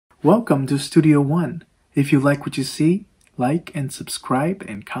Welcome to Studio One. If you like what you see, like and subscribe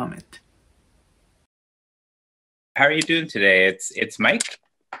and comment. How are you doing today? It's Mike.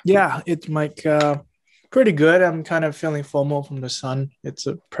 Yeah, it's Mike. Pretty good. I'm kind of feeling FOMO from the sun. It's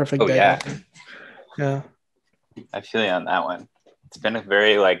a perfect Oh day yeah, out. Yeah. I feel you on that one. It's been a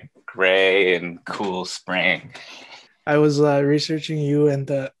very gray and cool spring. I was researching you, and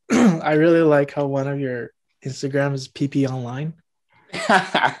I really like how one of your Instagram is PP online.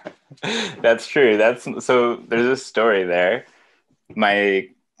 That's true. That's so there's a story there. My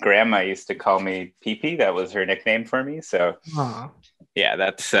grandma used to call me Pee. That was her nickname for me. So Aw. yeah,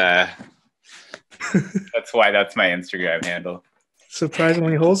 that's why that's my Instagram handle.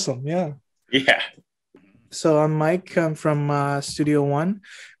 Surprisingly wholesome. Yeah. Yeah. So I'm Mike. I'm from Studio One.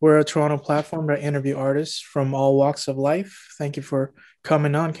 We're a Toronto platform that interview artists from all walks of life. Thank you for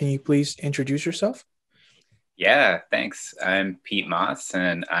coming on. Can you please introduce yourself? Yeah, thanks. I'm Pete Moss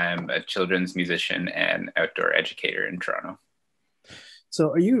and I'm a children's musician and outdoor educator in Toronto. So,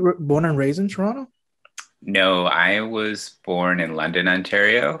 are you born and raised in Toronto? No, I was born in London,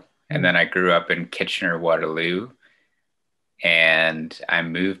 Ontario, and Mm. then I grew up in Kitchener, Waterloo, and I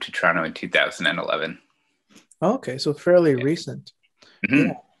moved to Toronto in 2011. Okay, so fairly Yeah. recent.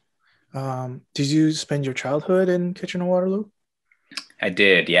 Yeah. Mhm. Did you spend your childhood in Kitchener-Waterloo? I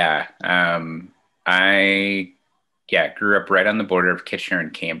did, yeah. I grew up right on the border of Kitchener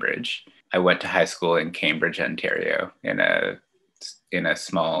and Cambridge. I went to high school in Cambridge, Ontario, in a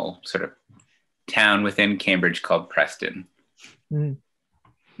small sort of town within Cambridge called Preston. Mm.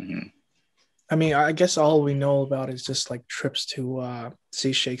 Mhm. I mean, I guess all we know about is just like trips to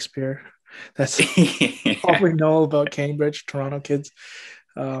see Shakespeare. That's all Yeah. we know about Cambridge, Toronto kids.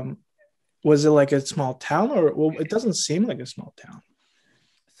 Um, was it like a small town, or well, it doesn't seem like a small town.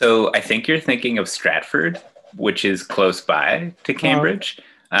 So I think you're thinking of Stratford, which is close by to Uh, Cambridge.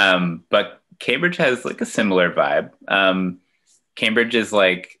 But Cambridge has like a similar vibe. Cambridge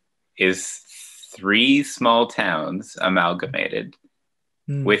is three small towns amalgamated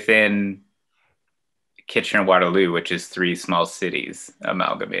mm, within Kitchener Waterloo, which is three small cities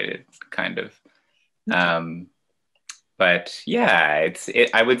amalgamated, kind of. okay. Um, but yeah,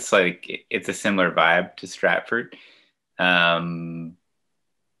 I would say it's a similar vibe to Stratford. Um,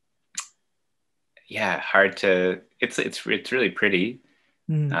 yeah, hard to. It's really pretty,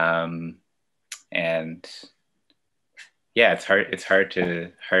 Mm, um, and yeah, it's hard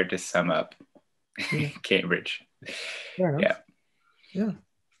to sum up yeah, Cambridge. fair Yeah. enough. Yeah.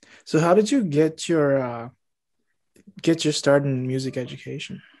 So, how did you get your start in music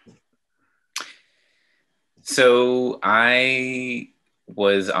education? So I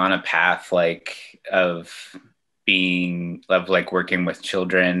was on a path of working with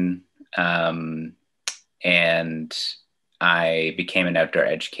children, um, and I became an outdoor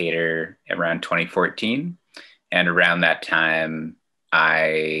educator around 2014. And around that time,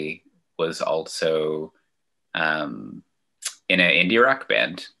 I was also um, in an indie rock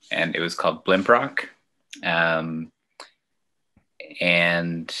band, and it was called Blimp Rock. Um,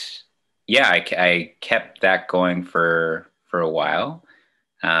 and yeah, I kept that going for a while.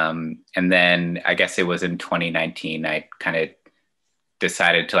 And then I guess it was in 2019, I kind of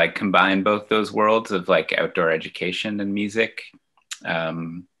decided to combine both those worlds of outdoor education and music,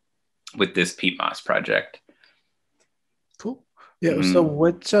 um, with this Pete Moss project. Cool. Yeah. So,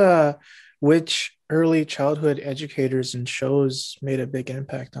 Mhm. which early childhood educators and shows made a big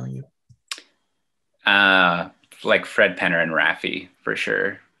impact on you? Uh, like Fred Penner and Raffi for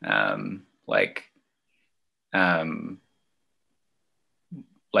sure. Um,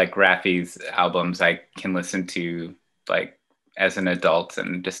 like Raffi's albums, I can listen to like as an adult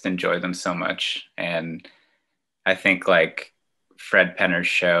and just enjoy them so much. And I think Fred Penner's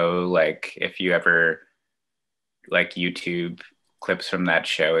show, if you ever YouTube clips from that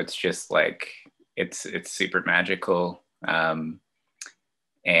show, it's just it's super magical.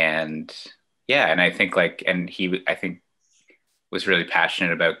 And yeah, and I think and he I think was really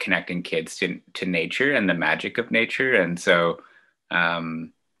passionate about connecting kids to nature and the magic of nature. And so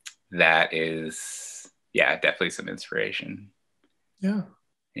um, that is, yeah, definitely some inspiration. Yeah.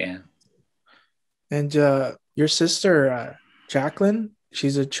 Yeah. And your sister, Jacqueline,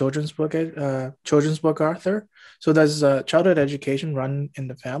 she's a children's book author. So does childhood education run in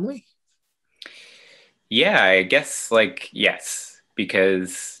the family? Yeah, I guess yes,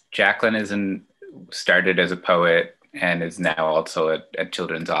 because Jacqueline isn't started as a poet and is now also a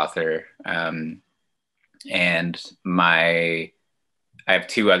children's author. And I have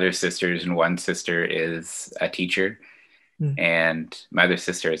two other sisters, and one sister is a teacher, Mm, and my other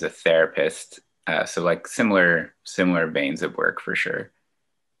sister is a therapist. So similar veins of work for sure.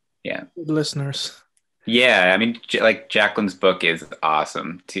 Yeah. listeners. Yeah, I mean, like Jacqueline's book is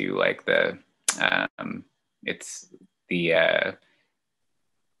awesome too. Like it's the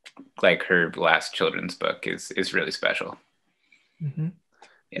like her last children's book is really special. Hmm.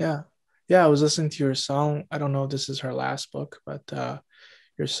 Yeah. Yeah. Yeah, I was listening to your song. I don't know if this is her last book, but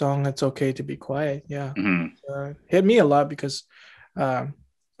your song "It's Okay to Be Quiet." Yeah, Hmm. hit me a lot because I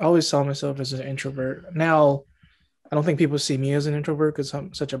always saw myself as an introvert. Now I don't think people see me as an introvert because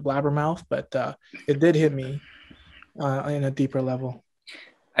I'm such a blabbermouth, but it did hit me in a deeper level.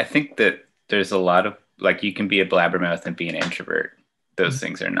 I think that there's a lot of like you can be a blabbermouth and be an introvert. Those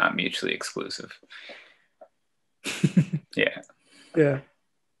things are not mutually exclusive. Yeah. Yeah.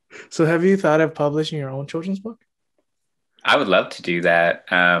 So, have you thought of publishing your own children's book? I would love to do that.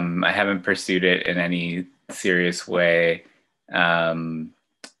 I haven't pursued it in any serious way. Um,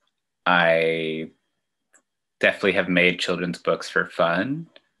 I definitely have made children's books for fun,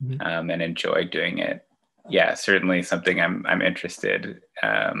 Mhm. and enjoy doing it. Yeah, certainly something I'm interested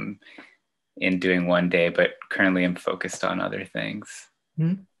in doing one day, but currently I'm focused on other things.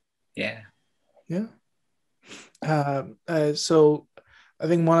 Mhm. Yeah. Yeah. So, I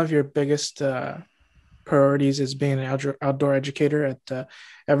think one of your biggest priorities is being an outdoor educator at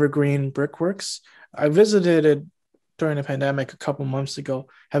Evergreen Brickworks. I visited it during the pandemic a couple months ago.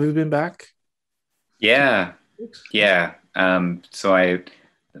 Have you been back to Yeah. Bricks? Yeah. So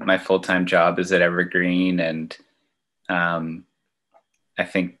my full-time job is at Evergreen, and um, I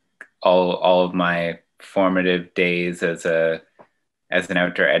think all of my formative days as an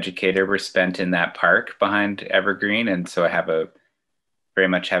outdoor educator were spent in that park behind Evergreen, and so I have a very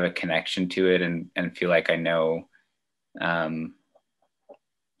much have a connection to it, and feel like I know, um,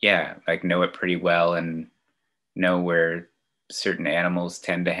 yeah, like know it pretty well, and know where certain animals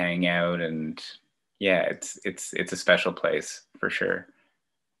tend to hang out, and yeah, it's a special place for sure.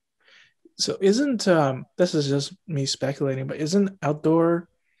 So isn't this is just me speculating, but isn't outdoor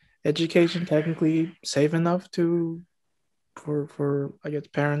education technically safe enough to for I guess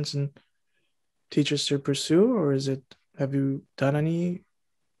parents and teachers to pursue, or is it have you done any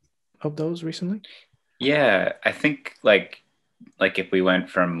of those recently? Yeah, I think like if we went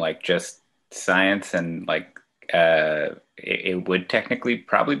from like just science and like it would technically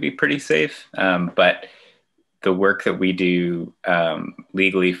probably be pretty safe, but the work that we do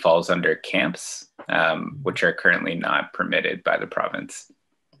legally falls under camps, which are currently not permitted by the province.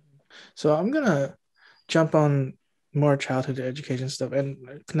 So I'm gonna jump on more childhood education stuff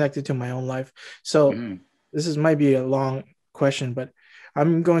and connect it to my own life. So Mm. this is might be a long question, but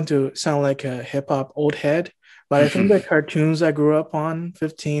I'm going to sound like a hip hop old head. But I think the cartoons I grew up on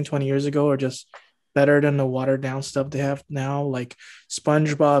 15, 20 years ago are just better than the watered down stuff they have now. Like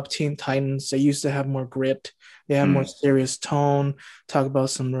SpongeBob, Teen Titans, they used to have more grit. They have more Mm. serious tone, talk about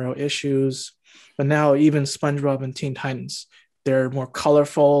some real issues. But now even SpongeBob and Teen Titans, they're more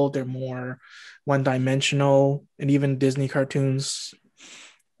colorful, they're more one dimensional, and even Disney cartoons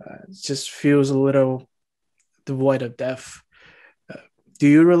just feels a little devoid of depth. Uh, do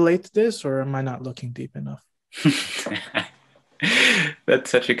you relate to this, or am I not looking deep enough? That's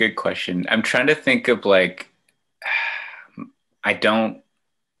such a good question. I'm trying to think of like, I don't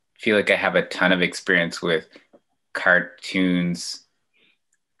feel like I have a ton of experience with cartoons,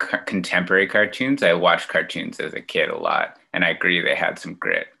 contemporary cartoons. I watched cartoons as a kid a lot, and I agree they had some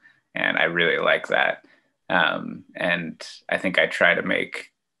grit, and I really like that. And I think I try to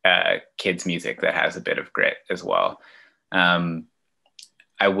make kids music that has a bit of grit as well. Um,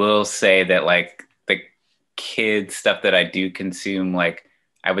 I will say that like the kid stuff that I do consume, like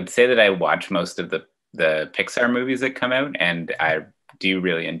I would say that I watch most of the Pixar movies that come out, and I do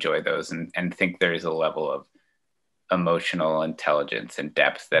really enjoy those, and think there is a level of emotional intelligence and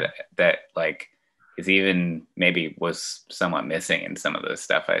depth that like is even maybe was somewhat missing in some of the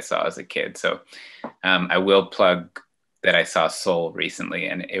stuff I saw as a kid. So I will plug that I saw Soul recently,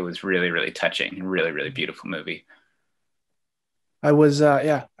 and it was really really touching, really really beautiful movie. I was,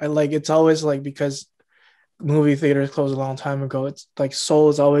 yeah, I like it's always like because movie theaters closed a long time ago. It's like Soul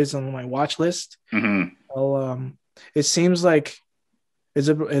is always on my watch list. Mm-hmm. Well, it seems like is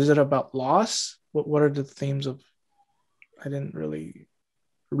it about loss? What are the themes of? I didn't really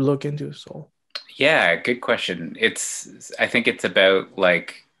look into Soul. Yeah, good question. I think it's about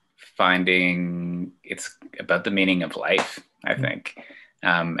like it's about the meaning of life, I think.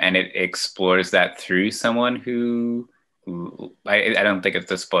 And it explores that through someone who I don't think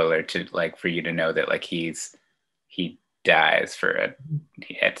it's a spoiler to like for you to know that like he dies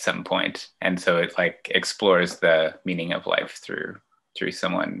at some point. And so it like explores the meaning of life through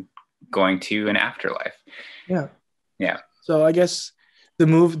someone going to an afterlife. Yeah. Yeah. So I guess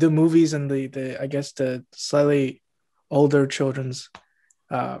the movies and the I guess the slightly older children's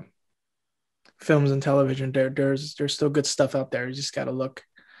uh, films and television. There's still good stuff out there. You just got to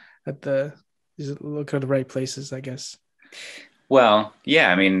at the look at the right places, I guess. Well,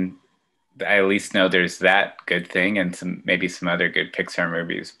 yeah, I mean, I at least know there's that good thing and some maybe some other good Pixar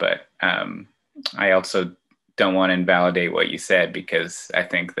movies, but I also don't want to invalidate what you said because I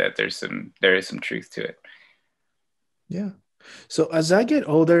think that there is some truth to it. Yeah. So as I get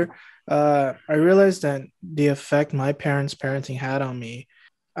older, I realized that the effect my parents' parenting had on me.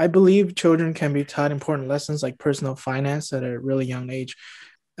 I believe children can be taught important lessons like personal finance at a really young age,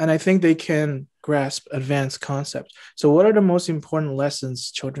 and I think they can grasp advanced concepts. So, what are the most important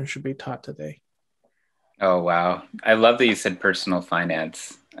lessons children should be taught today? Oh, wow. I love that you said personal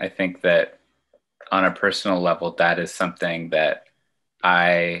finance. I think that on a personal level, that is something that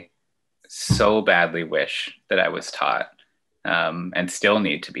I so badly wish that I was taught and still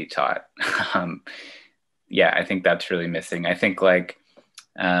need to be taught. um, yeah, I think that's really missing. I think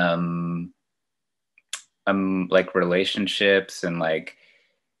um, like relationships and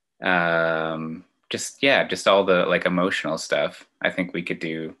just yeah, just all the like emotional stuff. I think we could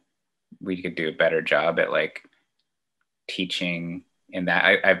do a better job at like teaching in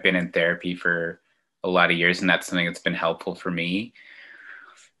that. I've been in therapy for a lot of years, and that's something that's been helpful for me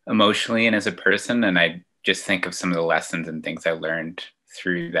emotionally and as a person. And I just think of some of the lessons and things I learned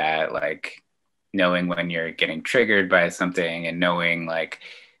through that, like knowing when you're getting triggered by something and knowing like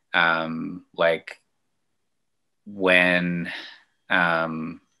when,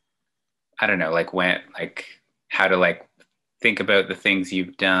 um, I don't know, like when, like how to like think about the things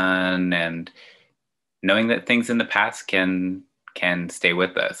you've done and knowing that things in the past can stay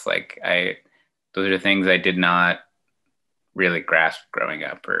with us. Like those are things I did not really grasp growing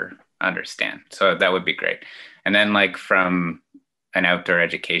up or understand. So that would be great. And then like from an outdoor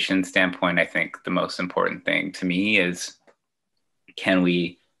education standpoint, I think the most important thing to me is can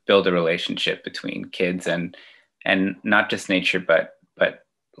we build a relationship between kids and not just nature but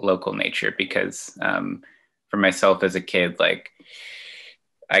local nature because for myself as a kid like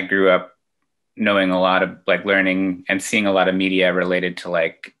I grew up knowing a lot of like learning and seeing a lot of media related to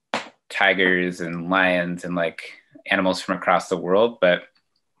like tigers and lions and like animals from across the world. But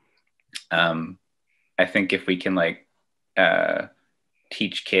um, I think if we can like uh,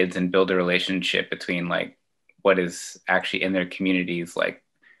 teach kids and build a relationship between like what is actually in their communities, like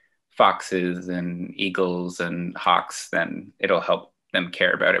foxes and eagles and hawks, then it'll help them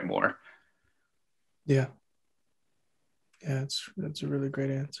care about it more. Yeah, yeah, that's a really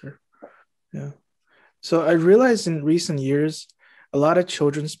great answer. Yeah. So I realized in recent years, a lot of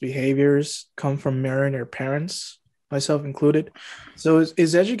children's behaviors come from mirroring their parents, myself included. So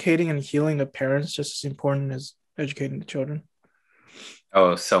is educating and healing the parents just as important as educating the children?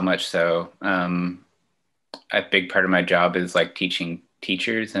 Oh, so much so. A big part of my job is like teaching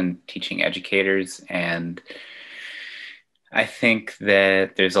teachers and teaching educators. And I think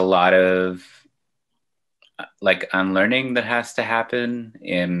that there's a lot of like unlearning that has to happen.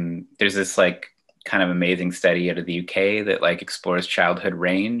 And there's this like kind of amazing study out of the UK that like explores childhood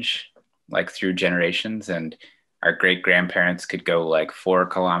range like through generations. And our great grandparents could go like 4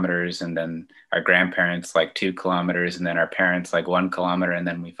 kilometers, and then our grandparents like 2 kilometers, and then our parents like 1 kilometer. And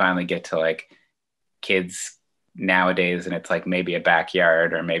then we finally get to like kids nowadays, and it's like maybe a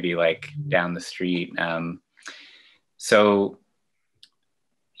backyard or maybe like down the street. So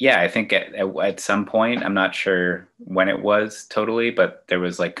yeah, I think at some point, I'm not sure when it was totally, but there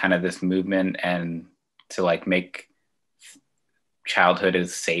was like kind of this movement and to like make childhood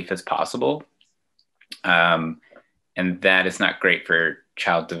as safe as possible. Um, and that is not great for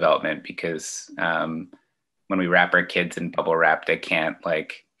child development because when we wrap our kids in bubble wrap, they can't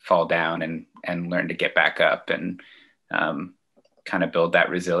like fall down and learn to get back up and um, kind of build that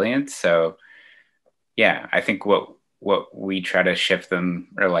resilience. So yeah, I think what we try to shift them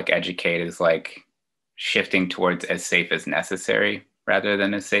or like educate is like shifting towards as safe as necessary rather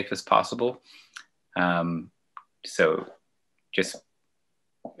than as safe as possible. Um, so just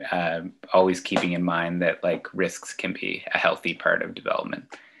always keeping in mind that like risks can be a healthy part of development.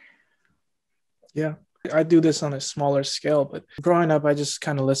 Yeah. I do this on a smaller scale, but growing up, I just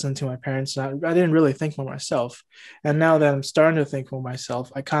kind of listened to my parents. I didn't really think for myself. And now that I'm starting to think for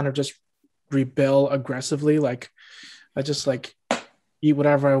myself, I kind of just rebel aggressively. Like, I just like eat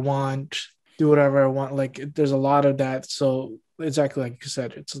whatever I want, do whatever I want. Like, there's a lot of that. So, exactly like you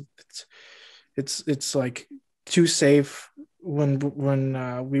said, it's like too safe when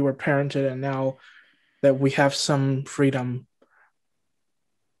we were parented, and now that we have some freedom,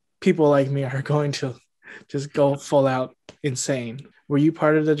 people like me are going to just go full out insane. Were you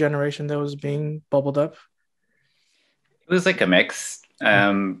part of the generation that was being bubbled up? It was like a mix.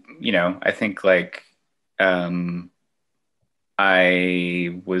 I think like um,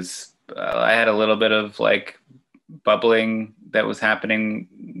 I had a little bit of like bubbling that was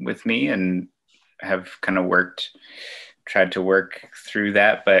happening with me, and have kind of tried to work through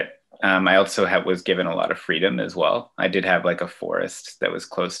that. But I also was given a lot of freedom as well. I did have like a forest that was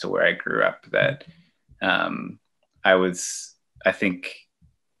close to where I grew up that um, I was, I think,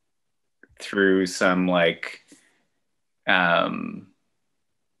 through some like, um,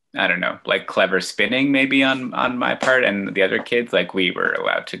 I don't know, like clever spinning maybe on my part and the other kids, like we were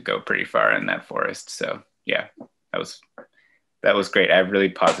allowed to go pretty far in that forest. So yeah, that was that was great. I have really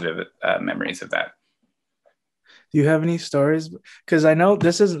positive memories of that. Do you have any stories? Because I know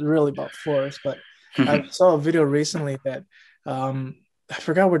this isn't really about forests, but I saw a video recently that um, I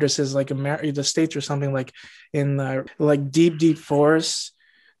forgot where this is, like the states or something, like in like deep, deep forests.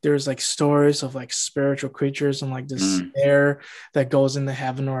 There's like stories of like spiritual creatures and like this Mm. air that goes into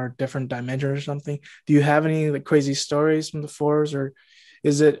heaven or a different dimension or something. Do you have any like crazy stories from the forest, or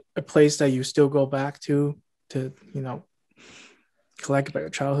is it a place that you still go back to collect about your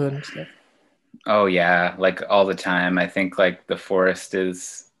childhood and stuff? Oh yeah, like all the time. I think like the forest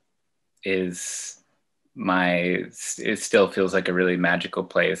is it still feels like a really magical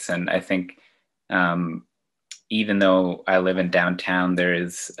place, and I think um, even though I live in downtown, there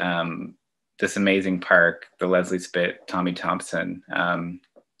is this amazing park, the Leslie Spit Tommy Thompson,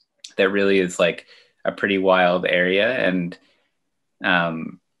 that really is like a pretty wild area, and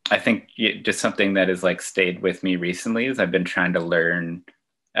um, I think just something that has like stayed with me recently is I've been trying to learn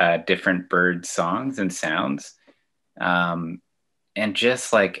different bird songs and sounds, um, and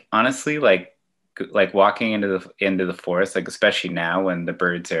just like honestly, like walking into the forest, like especially now when the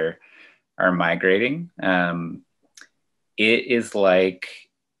birds are migrating, it is like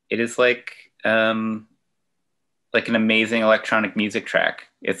it is like an amazing electronic music track.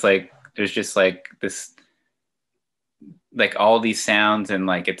 It's like there's just like this like all these sounds, and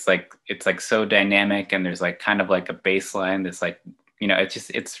like it's like so dynamic, and there's like kind of like a bass line that's like it's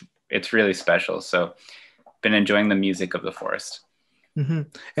just it's really special. So been enjoying the music of the forest. Hmm.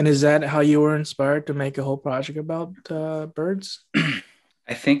 And is that how you were inspired to make a whole project about birds?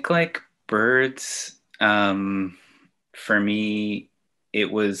 I think like birds, for me,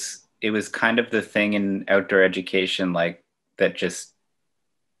 it was kind of the thing in outdoor education, like that just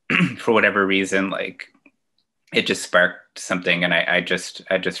for whatever reason, like it just sparked something, and I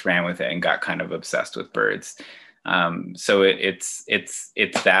just ran with it and got kind of obsessed with birds. So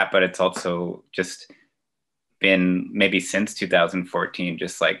it's that, but it's also just been maybe since 2014,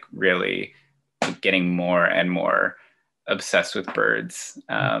 just like really getting more and more obsessed with birds,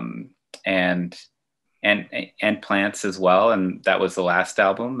 and and and plants as well. And that was the last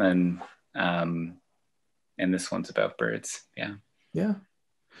album, um, and this one's about birds. Yeah. Yeah.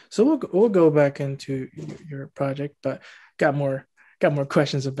 So we'll go back into your project, but got more got more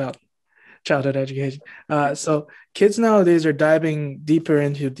questions about childhood education. So kids nowadays are diving deeper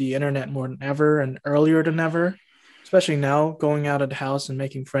into the internet more than ever and earlier than ever, especially now going out of the house and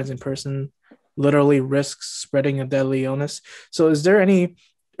making friends in person literally risks spreading a deadly illness. So is there any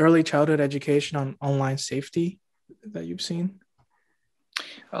early childhood education on online safety that you've seen?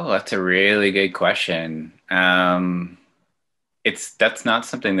 Oh, that's a really good question. That's not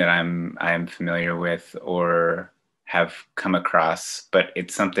something that I'm familiar with or have come across, but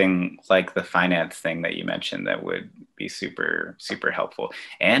it's something like the finance thing that you mentioned that would be super super helpful.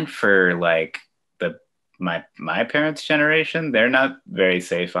 And for like the my parents' generation, they're not very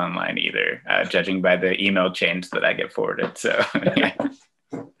safe online either, judging by the email chains that I get forwarded. So yeah.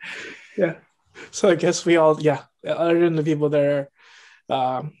 Yeah. So I guess we all, yeah, other than the people that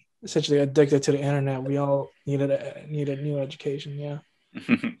are essentially addicted to the internet, we all needed new education. Yeah.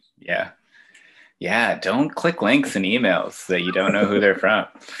 Yeah. Yeah, don't click links in emails that you don't know who they're from.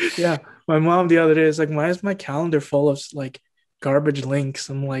 Yeah. My mom the other day is like, why is my calendar full of like garbage links?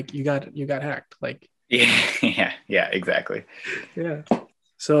 I'm like, you got hacked. Like, Yeah, yeah, yeah, exactly. yeah.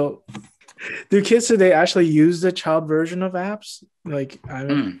 So do kids today actually use the child version of apps? Like,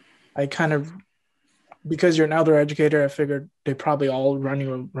 Hmm. I kind of, because you're an elder educator, I figured they probably all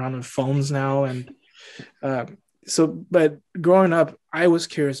running around with phones now. And but growing up, I was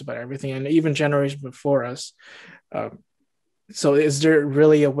curious about everything, and even generations before us. Um, so is there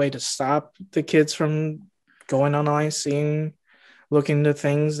really a way to stop the kids from going online, looking into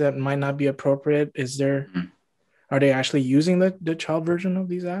things that might not be appropriate? Are they actually using the child version of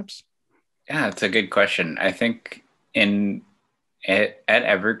these apps? Yeah, it's a good question. I think in at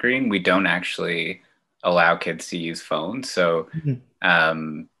Evergreen, we don't actually allow kids to use phones. So Mhm.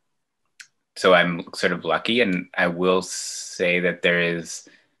 Um, so I'm sort of lucky, and I will say that there is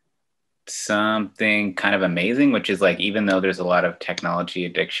something kind of amazing, which is like, even though there's a lot of technology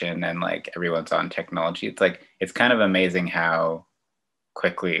addiction and like everyone's on technology, it's like it's kind of amazing how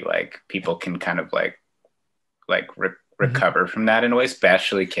quickly like people can kind of Mhm. recover from that in a way,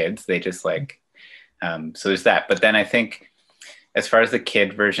 especially kids. They just like so there's that. But then I think as far as the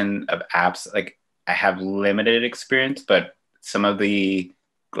kid version of apps, like I have limited experience, but some of the,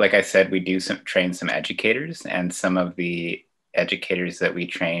 like I said, we do train some educators, and some of the educators that we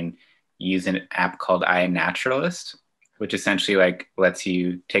train use an app called iNaturalist, which essentially like lets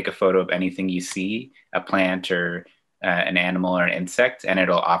you take a photo of anything you see, a plant or an animal or an insect, and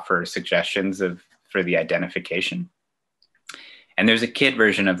it'll offer suggestions of for the identification. And there's a kid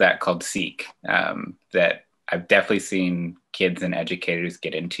version of that called Seek that I've definitely seen kids and educators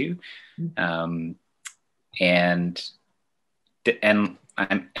get into, um, and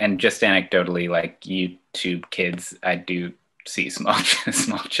and just anecdotally, like YouTube kids, I do see small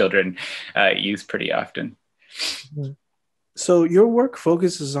children use pretty often. Mhm. So your work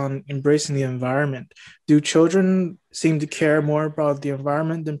focuses on embracing the environment. Do children seem to care more about the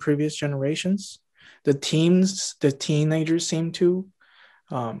environment than previous generations? The teenagers seem to.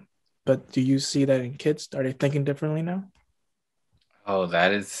 Um, but do you see that in kids? Are they thinking differently now? Oh,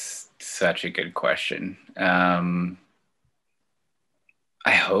 that is such a good question.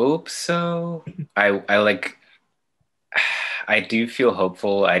 I hope so. I like. I do feel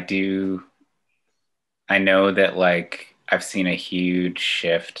hopeful. I know that like I've seen a huge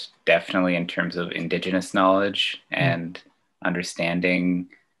shift definitely in terms of indigenous knowledge Mm. and understanding,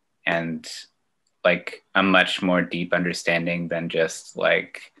 and like a much more deep understanding than just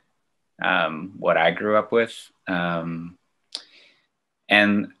like what I grew up with. And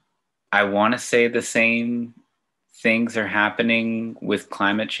I want to say the same things are happening with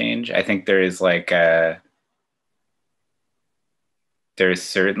climate change. I think there's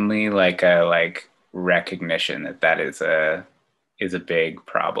certainly like a like recognition that that is a big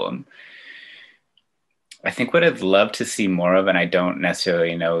problem. I think what I'd love to see more of, and I don't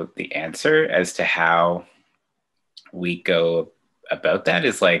necessarily know the answer as to how we go about that,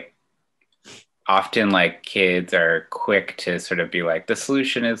 is like often like kids are quick to sort of be like the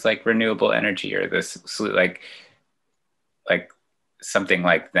solution is like renewable energy, or this like something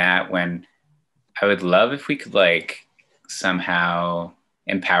like that, when I would love if we could like somehow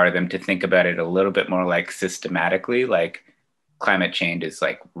empower them to think about it a little bit more like systematically. Like climate change is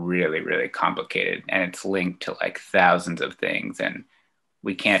like really complicated, and it's linked to like thousands of things, and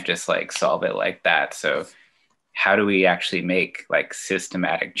we can't just like solve it like that. So how do we actually make like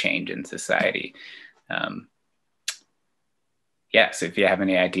systematic change in society? um, yeah, so if you have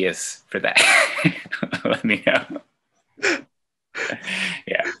any ideas for that, let me know.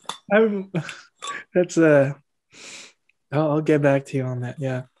 Yeah, I'm that's a I'll get back to you on that.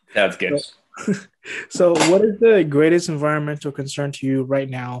 Yeah. sounds good. So, so what is the greatest environmental concern to you right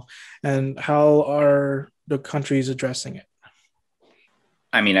now, and how are the countries addressing it?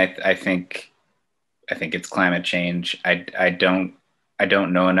 I mean, I think it's climate change. I don't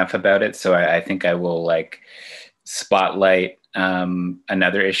know enough about it, so I think I will like spotlight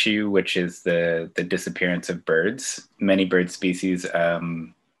another issue, which is the disappearance of birds. Many bird species are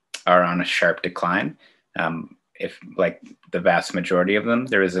on a sharp decline. If like the vast majority of them,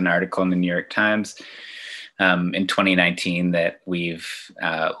 there was an article in the New York Times in 2019 that we've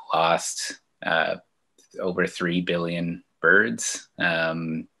lost over 3 billion birds.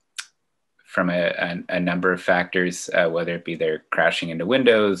 From a number of factors, whether it be they're crashing into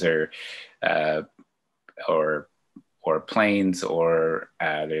windows uh, or or planes, or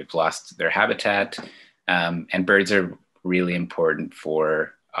they've lost their habitat. And birds are really important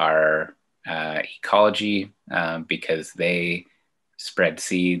for our ecology because they spread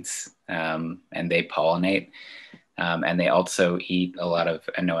seeds and they pollinate. And they also eat a lot of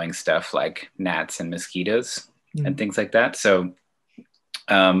annoying stuff like gnats and mosquitoes and Mm. things like that. So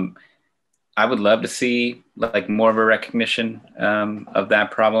um, I would love to see like more of a recognition of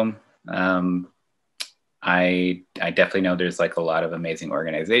that problem. Um, I definitely know there's like a lot of amazing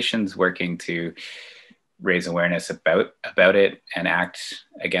organizations working to raise awareness about it and act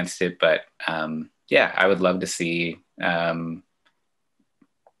against it. But yeah, I would love to see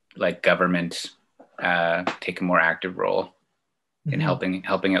like government take a more active role in Mhm.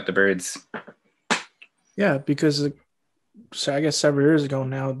 helping out the birds. Yeah, because so I guess several years ago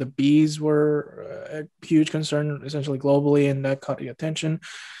now, the bees were a huge concern, essentially globally, and that caught the attention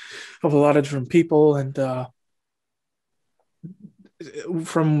of a lot of different people. And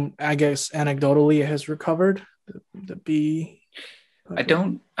from I guess anecdotally, it has recovered the bee.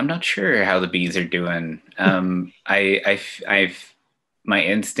 I'm not sure how the bees are doing. My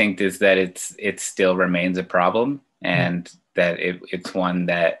instinct is that it still remains a problem, and that it's one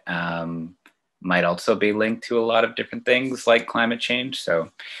that might also be linked to a lot of different things like climate change.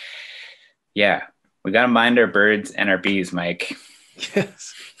 So yeah, we got to mind our birds and our bees, Mike.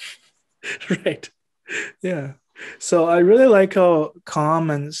 Yes. Right. Yeah. So I really like how calm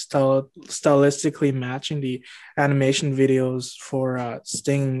and stylistically matching the animation videos for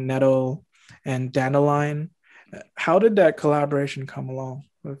Sting, Nettle, and Dandelion. How did that collaboration come along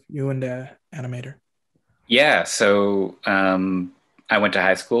with you and the animator? Yeah, so I went to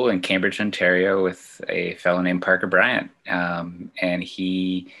high school in Cambridge, Ontario, with a fellow named Parker Bryant, and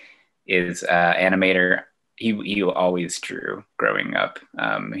he is animator. He always drew growing up.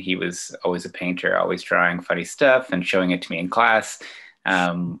 He was always a painter, always drawing funny stuff and showing it to me in class.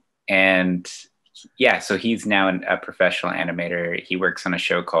 And yeah, so he's now a professional animator. He works on a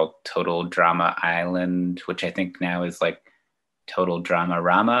show called Total Drama Island, which I think now is like Total Drama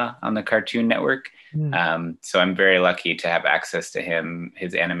Rama on the Cartoon Network. Mm. So I'm very lucky to have access to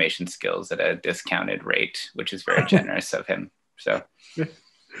his animation skills at a discounted rate, which is very generous of him. So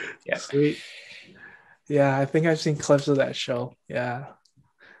yeah. Sweet. Yeah, I think I've seen clips of that show. Yeah.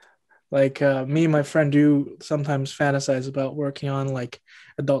 Like me and my friend do sometimes fantasize about working on like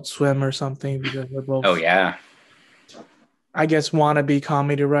Adult Swim or something because we're Oh both, yeah. I guess, wannabe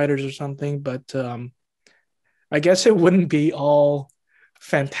comedy writers or something. But I guess it wouldn't be all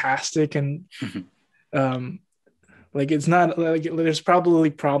fantastic and um, like it's not like there's probably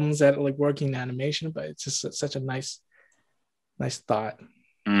problems at like working in animation, but it's just such a nice thought.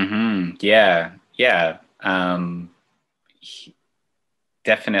 Yeah. Yeah.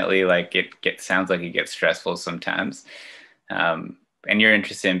 Definitely like it sounds like it gets stressful sometimes. And you're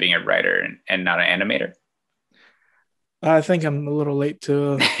interested in being a writer and not an animator. I think I'm a little late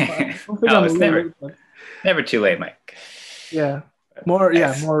to. I don't think Oh, I'm a it's little late, never but never too late, Mike. yeah,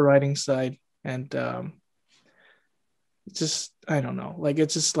 Nice. more writing side, and it's just I don't know, like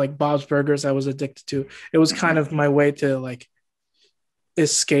it's just like Bob's Burgers. I was addicted to. It was kind Mm-hmm. of my way to like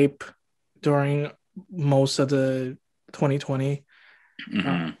escape during most of the 2020. Uh,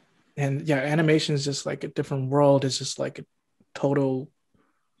 Mm-hmm. and yeah, animation is just like a different world. It's just like a total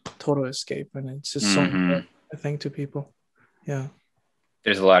total escape, and it's just so Mm-hmm. important, I think, to people. Yeah,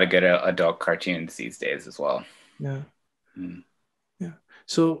 There's a lot of good adult cartoons these days as well. yeah, Mm. yeah.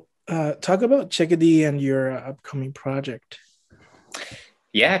 So, talk about Chickadee and your upcoming project.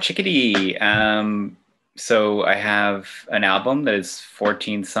 Yeah, Chickadee. So I have an album that is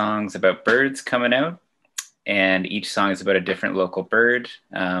 14 songs about birds coming out, and each song is about a different local bird.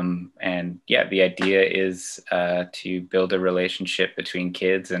 And yeah, the idea is to build a relationship between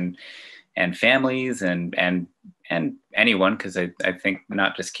kids and families and anyone, because I think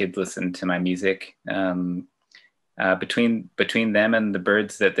not just kids listen to my music. Between them and the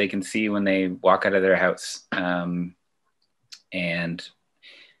birds that they can see when they walk out of their house. And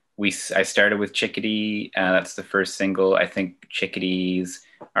I started with Chickadee. That's the first single. I think chickadees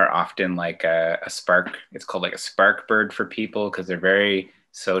are often like a spark. It's called like a spark bird for people because they're very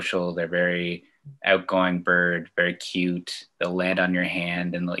social. They're very outgoing bird, very cute. They'll land on your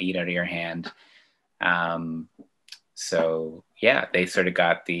hand and they'll eat out of your hand. Um, so yeah, they sort of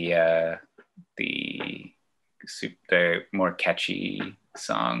got the more catchy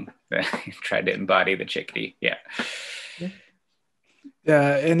song that tried to embody the chickadee. Yeah.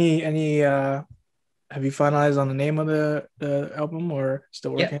 Yeah. Any have you finalized on the name of the album or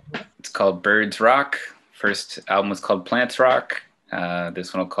still Yeah. working? It's called Birds Rock. First album was called Plants Rock.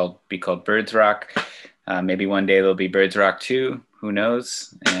 This one will be called Birds Rock. Maybe one day there'll be Birds Rock 2. Who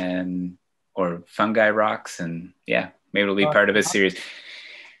knows? Or Fungi Rocks. And yeah, maybe it'll be part of a series.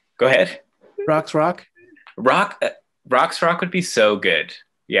 Go ahead. Rocks Rock. Rock Rocks Rock would be so good.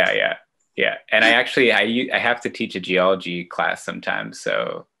 Yeah, yeah, yeah. And I have to teach a geology class sometimes,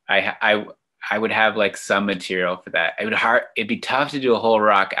 so I would have like some material for that. It'd be tough to do a whole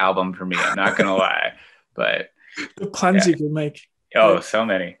rock album for me. I'm not gonna lie, but The puns yeah. you can make. Oh, Right? so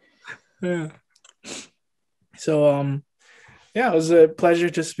many. Yeah. So yeah, it was a pleasure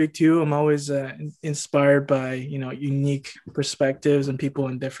to speak to you. I'm always inspired by unique perspectives and people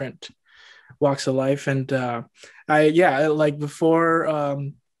in different walks of life. And I yeah, like before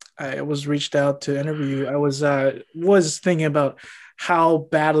I was reached out to interview you, I was thinking about how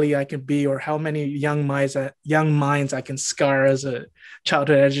badly I can be or how many young minds I can scar as a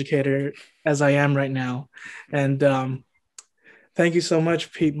childhood educator as I am right now. And thank you so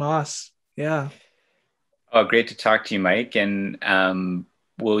much, Pete Moss. Yeah. Oh, great to talk to you, Mike. And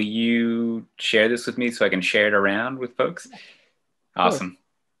will you share this with me so I can share it around with folks? Of course. Awesome.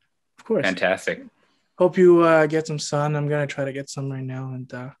 Of course. Fantastic. Hope you get some sun. I'm gonna try to get some right now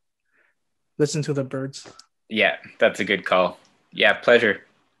and listen to the birds. Yeah, that's a good call. Yeah, pleasure.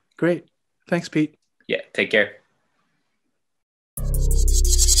 Great. Thanks, Pete. Yeah, take care.